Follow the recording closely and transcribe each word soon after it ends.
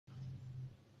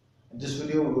In this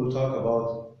video, we will talk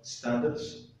about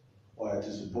standards, why it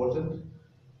is important,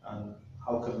 and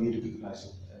how can we recognize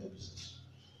it in the business.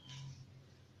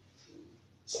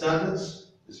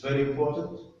 Standards is very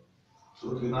important to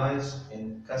recognize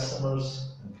in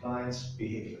customers and clients'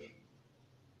 behavior.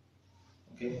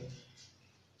 Okay.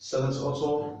 Standards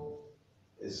also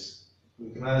is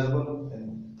recognizable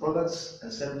in products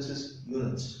and services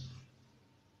units.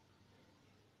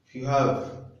 If you have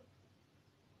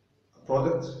a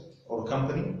product or a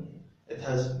company, it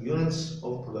has units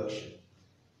of production.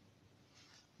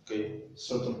 Okay,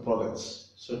 certain products,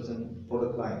 certain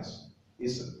product lines.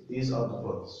 These are the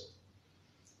products.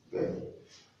 Okay.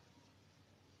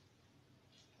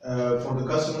 For the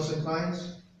customers and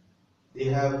clients, they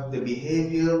have the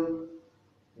behavior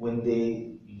when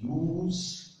they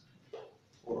use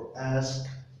or ask,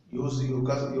 use your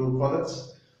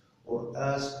products or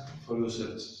ask for your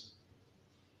services.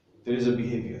 There is a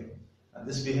behavior, and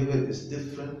this behavior is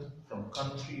different from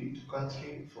country to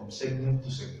country, from segment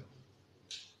to segment.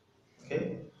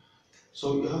 Okay,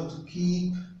 so you have to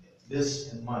keep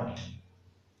this in mind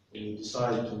when you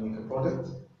decide to make a product.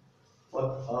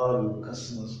 What are your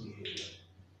customers' behavior?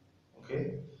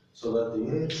 Okay, so that the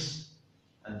units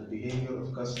and the behavior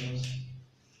of customers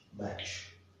match.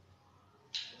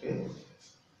 Okay,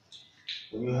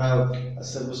 when you have a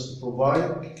service to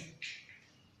provide,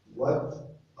 who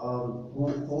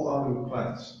are your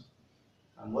clients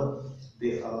and what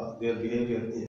their behavior is.